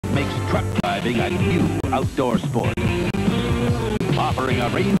makes truck driving a new outdoor sport. Offering a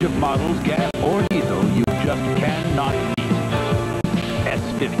range of models, gas or diesel, you just cannot beat.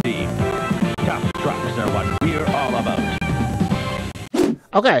 S15. Tough trucks are what we're all about.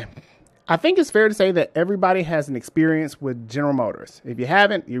 Okay, I think it's fair to say that everybody has an experience with General Motors. If you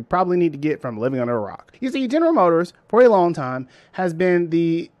haven't, you probably need to get from living under a rock. You see, General Motors, for a long time, has been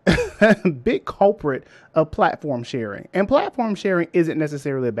the big culprit of platform sharing. And platform sharing isn't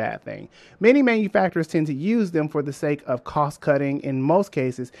necessarily a bad thing. Many manufacturers tend to use them for the sake of cost cutting, in most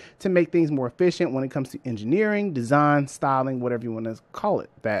cases, to make things more efficient when it comes to engineering, design, styling, whatever you want to call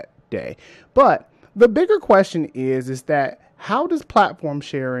it that day. But the bigger question is that how does platform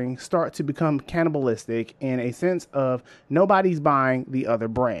sharing start to become cannibalistic in a sense of nobody's buying the other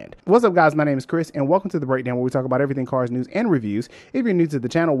brand? What's up, guys? My name is Chris, and welcome to The Breakdown, where we talk about everything cars, news, and reviews. If you're new to the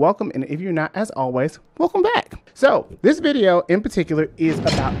channel, welcome, and if you're not, as always, welcome back. So this video in particular is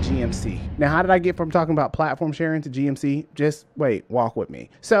about GMC. Now, how did I get from talking about platform sharing to GMC? Just wait, walk with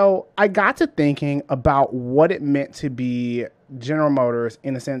me. So I got to thinking about what it meant to be General Motors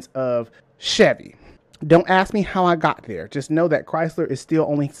in the sense of Chevy. Don't ask me how I got there. Just know that Chrysler is still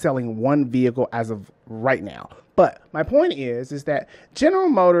only selling one vehicle as of right now. But my point is that General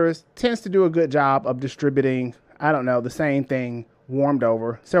Motors tends to do a good job of distributing, I don't know, the same thing warmed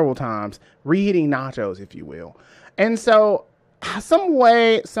over several times, reheating nachos, if you will. And so some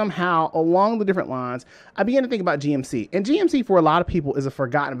way, somehow, along the different lines, I began to think about GMC. And GMC, for a lot of people, is a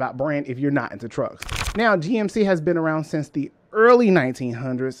forgotten about brand if you're not into trucks. Now, GMC has been around since the early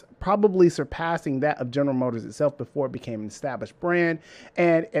 1900s, probably surpassing that of General Motors itself before it became an established brand,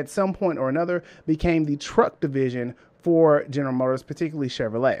 and at some point or another became the truck division for General Motors, particularly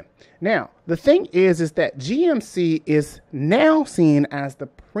Chevrolet. Now, the thing is that GMC is now seen as the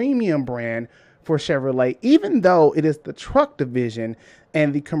premium brand for Chevrolet, even though it is the truck division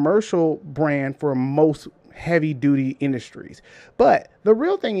and the commercial brand for most heavy duty industries. But the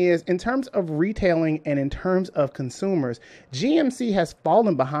real thing is, in terms of retailing and in terms of consumers, GMC has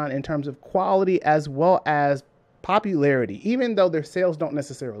fallen behind in terms of quality as well as popularity, even though their sales don't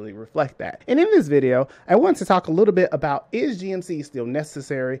necessarily reflect that. And in this video, I want to talk a little bit about, is GMC still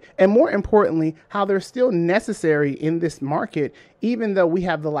necessary? And more importantly, how they're still necessary in this market, even though we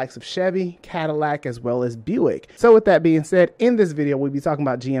have the likes of Chevy, Cadillac, as well as Buick. So with that being said, in this video, we'll be talking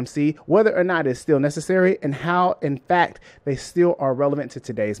about GMC, whether or not it's still necessary, and how, in fact, they still are relevant to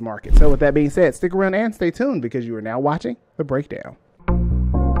today's market. So with that being said, stick around and stay tuned, because you are now watching The Breakdown.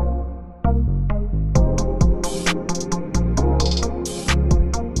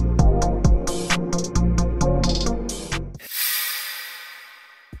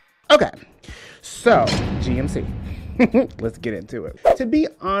 Okay, so GMC. Let's get into it. To be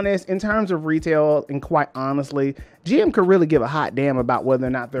honest, in terms of retail, and quite honestly, GM could really give a hot damn about whether or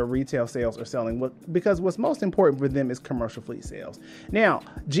not their retail sales are selling, because what's most important for them is commercial fleet sales. Now,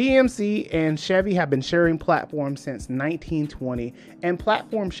 GMC and Chevy have been sharing platforms since 1920, and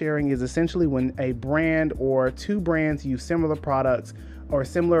platform sharing is essentially when a brand or two brands use similar products or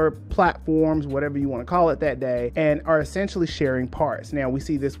similar platforms, whatever you want to call it that day, and are essentially sharing parts. Now, we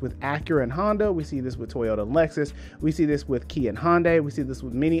see this with Acura and Honda, we see this with Toyota and Lexus, we see this with Kia and Hyundai, we see this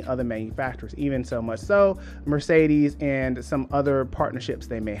with many other manufacturers, even so much so, Mercedes and some other partnerships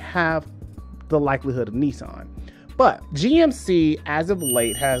they may have, the likelihood of Nissan. But GMC, as of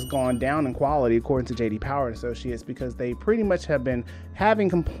late, has gone down in quality, according to J.D. Power and Associates, because they pretty much have been having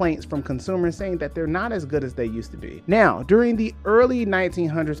complaints from consumers saying that they're not as good as they used to be. Now, during the early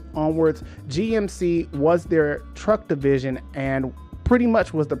 1900s onwards, GMC was their truck division and pretty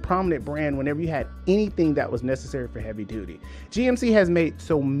much was the prominent brand whenever you had anything that was necessary for heavy duty. GMC has made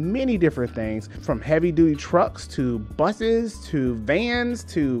so many different things, from heavy duty trucks to buses to vans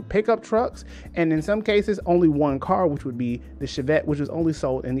to pickup trucks, and in some cases only one car, which would be the Chevette, which was only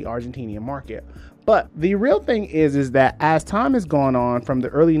sold in the Argentinian market. But the real thing is that as time has gone on, from the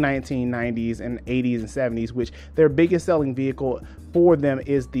early 1990s and 80s and 70s, which their biggest selling vehicle for them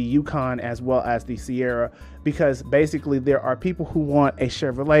is the Yukon as well as the Sierra, because basically there are people who want a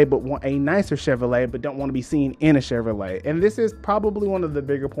Chevrolet but want a nicer Chevrolet but don't want to be seen in a Chevrolet. And this is probably one of the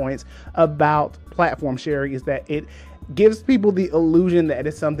bigger points about platform sharing, is that it gives people the illusion that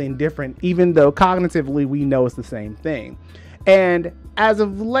it's something different, even though cognitively we know it's the same thing. And as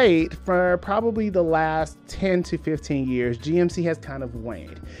of late, for probably the last 10 to 15 years, GMC has kind of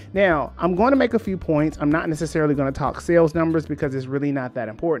waned. Now, I'm going to make a few points. I'm not necessarily going to talk sales numbers because it's really not that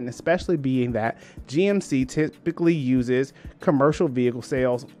important, especially being that GMC typically uses commercial vehicle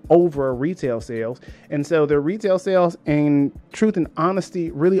sales over retail sales. And so their retail sales, in truth and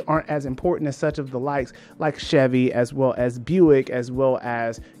honesty, really aren't as important as such of the likes like Chevy, as well as Buick, as well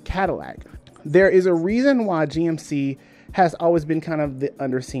as Cadillac. There is a reason why GMC has always been kind of the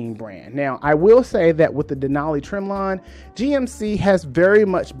underseen brand. Now, I will say that with the Denali trim line, GMC has very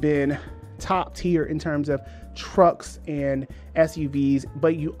much been top tier in terms of trucks and SUVs,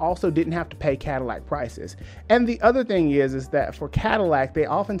 but you also didn't have to pay Cadillac prices. And the other thing is that for Cadillac, they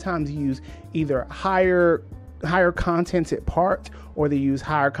oftentimes use either higher contented parts, or they use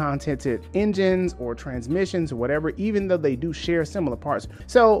higher contented engines or transmissions or whatever, even though they do share similar parts.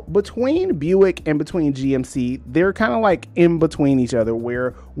 So between Buick and between GMC, they're kind of like in between each other,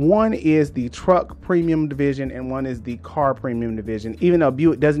 where one is the truck premium division and one is the car premium division, even though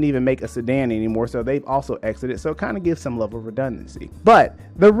Buick doesn't even make a sedan anymore, so they've also exited, so it kind of gives some level of redundancy. But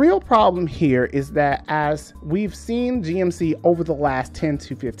the real problem here is that as we've seen GMC over the last 10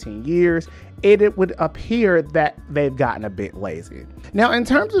 to 15 years, it would appear that they've gotten a bit lazy. Now, in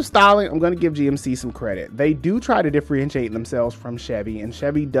terms of styling, I'm going to give GMC some credit. They do try to differentiate themselves from Chevy, and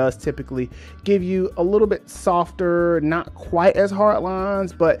Chevy does typically give you a little bit softer, not quite as hard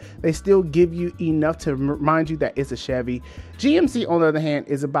lines, but they still give you enough to remind you that it's a Chevy. GMC, on the other hand,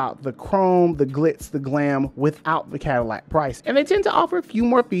 is about the chrome, the glitz, the glam without the Cadillac price. And they tend to offer a few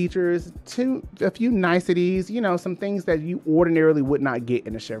more features, a few niceties, some things that you ordinarily would not get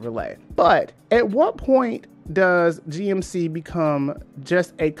in a Chevrolet. But at what point does GMC become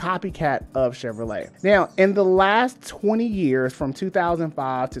just a copycat of Chevrolet? Now, in the last 20 years, from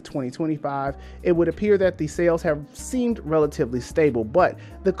 2005 to 2025, it would appear that the sales have seemed relatively stable, but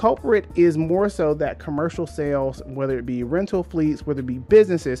the culprit is more so that commercial sales, whether it be rental fleets, whether it be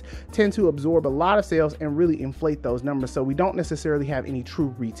businesses, tend to absorb a lot of sales and really inflate those numbers, so we don't necessarily have any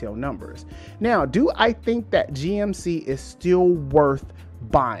true retail numbers. Now, do I think that GMC is still worth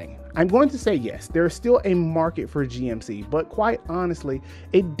buying? I'm going to say yes, there's still a market for GMC, but quite honestly,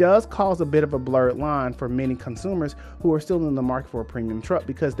 it does cause a bit of a blurred line for many consumers who are still in the market for a premium truck,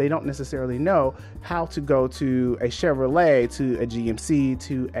 because they don't necessarily know how to go to a Chevrolet, to a GMC,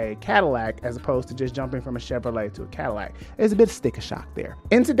 to a Cadillac, as opposed to just jumping from a Chevrolet to a Cadillac. There's a bit of sticker shock there.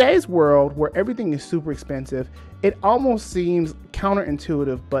 In today's world, where everything is super expensive, it almost seems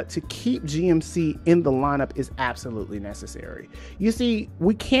counterintuitive, but to keep GMC in the lineup is absolutely necessary. You see,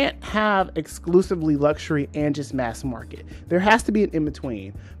 we can't have exclusively luxury and just mass market. There has to be an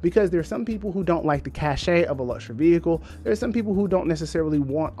in-between, because there's some people who don't like the cachet of a luxury vehicle. There's some people who don't necessarily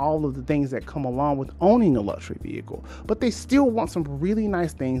want all of the things that come along with owning a luxury vehicle, but they still want some really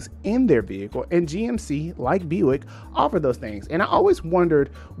nice things in their vehicle, and GMC, like Buick, offer those things. And I always wondered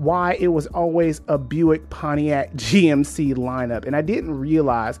why it was always a Buick, Pontiac, GMC lineup, and I didn't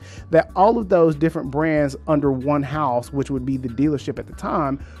realize that all of those different brands under one house, which would be the dealership at the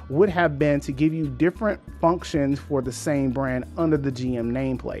time, would have been to give you different functions for the same brand under the GM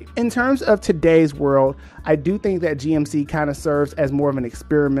nameplate. In terms of today's world, I do think that GMC kind of serves as more of an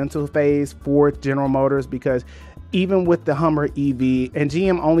experimental phase for General Motors, because even with the Hummer EV, and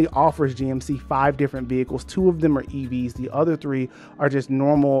GM only offers GMC 5 different vehicles. 2 of them are EVs. The other 3 are just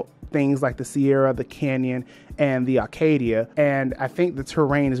normal things like the Sierra, the Canyon, and the Acadia, and I think the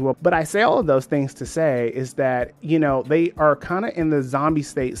Terrain as well. But I say all of those things to say is that, they are kind of in the zombie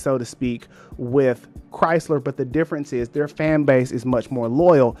state, so to speak, with Chrysler, but the difference is their fan base is much more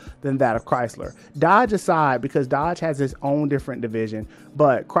loyal than that of Chrysler. Dodge aside, because Dodge has its own different division,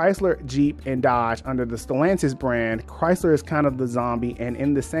 but Chrysler, Jeep, and Dodge under the Stellantis brand, Chrysler is kind of the zombie, and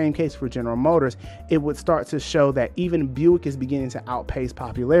in the same case for General Motors, it would start to show that even Buick is beginning to outpace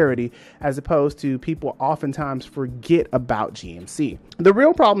popularity, as opposed to people oftentimes forget about GMC. The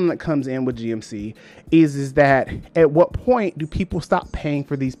real problem that comes in with GMC is that at what point do people stop paying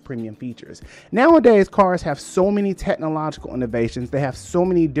for these premium features? Nowadays, cars have so many technological innovations. They have so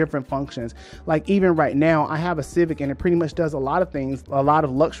many different functions. Like even right now, I have a Civic, and it pretty much does a lot of things a lot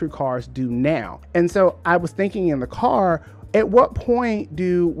of luxury cars do now. And so I was thinking in the car, at what point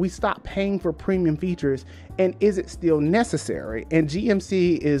do we stop paying for premium features and is it still necessary? And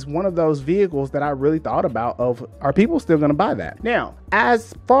GMC is one of those vehicles that I really thought about of, are people still going to buy that? Now,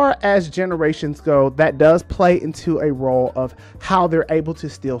 as far as generations go, that does play into a role of how they're able to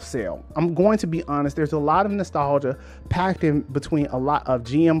still sell. I'm going to be honest, there's a lot of nostalgia packed in between a lot of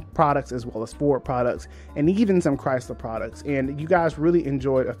GM products as well as Ford products and even some Chrysler products. And you guys really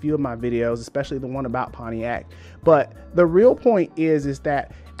enjoyed a few of my videos, especially the one about Pontiac. But the real point is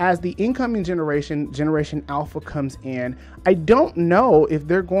that as the incoming generation Alpha comes in, I don't know if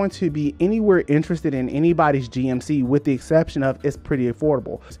they're going to be anywhere interested in anybody's GMC, with the exception of it's pretty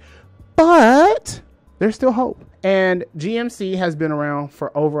affordable. But there's still hope. And GMC has been around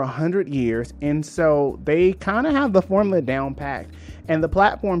for over 100 years, and so they kind of have the formula down packed. And the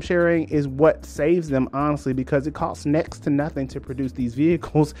platform sharing is what saves them, honestly, because it costs next to nothing to produce these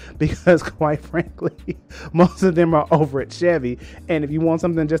vehicles, because quite frankly, most of them are over at Chevy. And if you want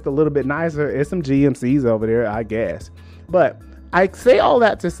something just a little bit nicer, it's some GMCs over there, I guess. But I say all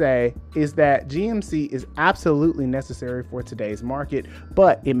that to say is that GMC is absolutely necessary for today's market,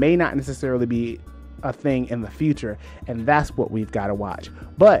 but it may not necessarily be a thing in the future, and that's what we've got to watch.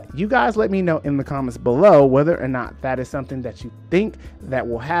 But you guys let me know in the comments below whether or not that is something that you think that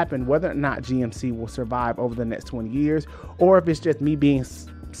will happen, whether or not GMC will survive over the next 20 years, or if it's just me being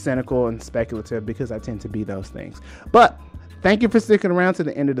cynical and speculative, because I tend to be those things. But thank you for sticking around to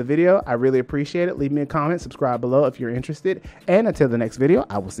the end of the video. I really appreciate it. Leave me a comment, subscribe below if you're interested, and until the next video,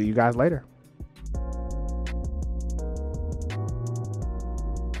 I will see you guys later.